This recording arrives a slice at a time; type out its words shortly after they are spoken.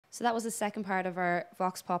So that was the second part of our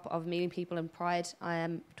Vox Pop of meeting people in Pride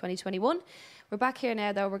 2021. We're back here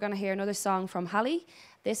now, though. We're going to hear another song from Halli.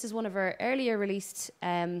 This is one of our earlier released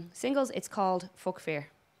singles. It's called Fuck Fear.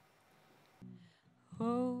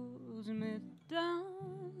 Hold me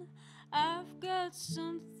down, I've got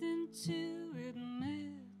something to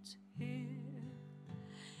admit here.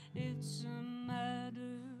 It's a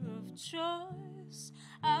matter of choice,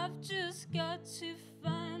 I've just got to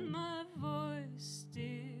find my voice,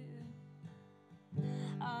 dear.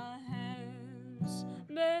 Our hands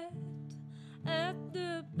met at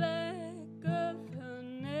the back of her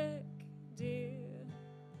neck, dear.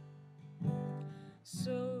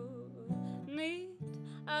 So neat,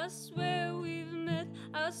 I swear we've met,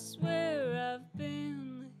 I swear I've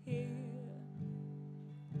been here.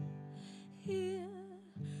 Here,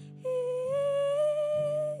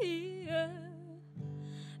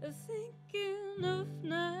 thinking of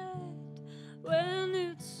night when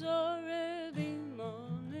it's already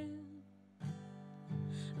morning.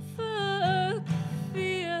 Fuck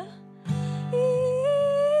fear,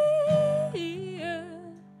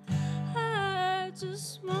 I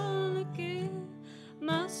just wanna give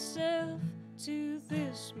myself to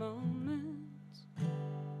this moment.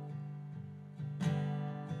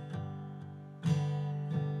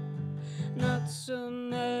 Not a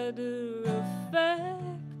matter of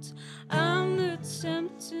fact, I'm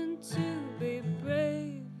attempting to be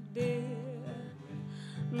brave, dear.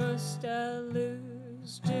 Must I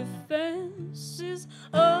lose defenses?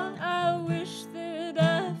 Oh, I wish that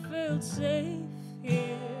I felt safe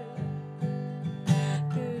here.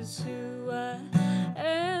 'Cause who I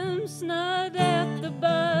am's not at the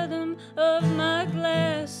bottom of my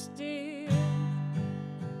glass, dear.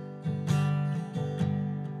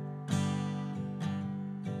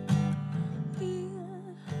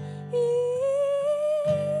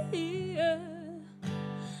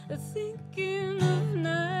 Thinking of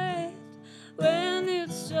night when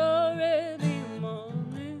it's already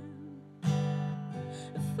morning.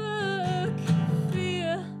 Fuck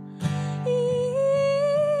fear,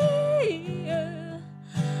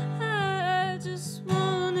 I just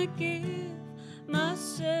wanna give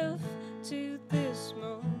myself to this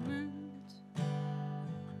moment.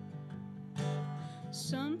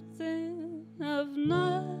 Something I've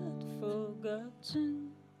not forgotten.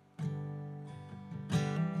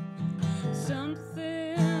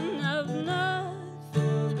 Something I've not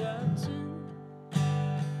forgotten.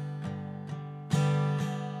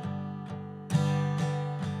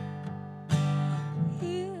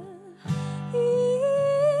 Here,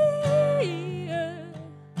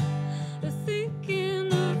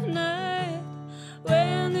 thinking of night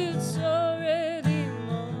when it's already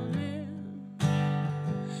morning.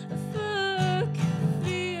 Fuck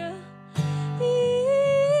fear,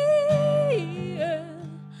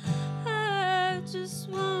 I just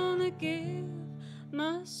wanna give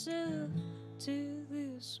myself to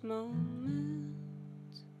this moment.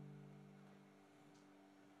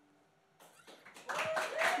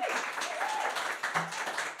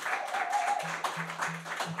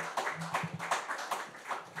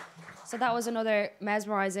 So that was another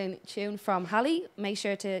mesmerising tune from Halli. Make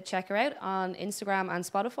sure to check her out on Instagram and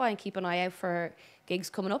Spotify and keep an eye out for gigs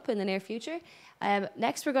coming up in the near future.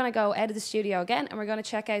 Next, we're going to go out of the studio again and we're going to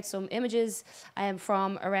check out some images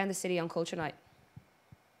from around the city on Culture Night.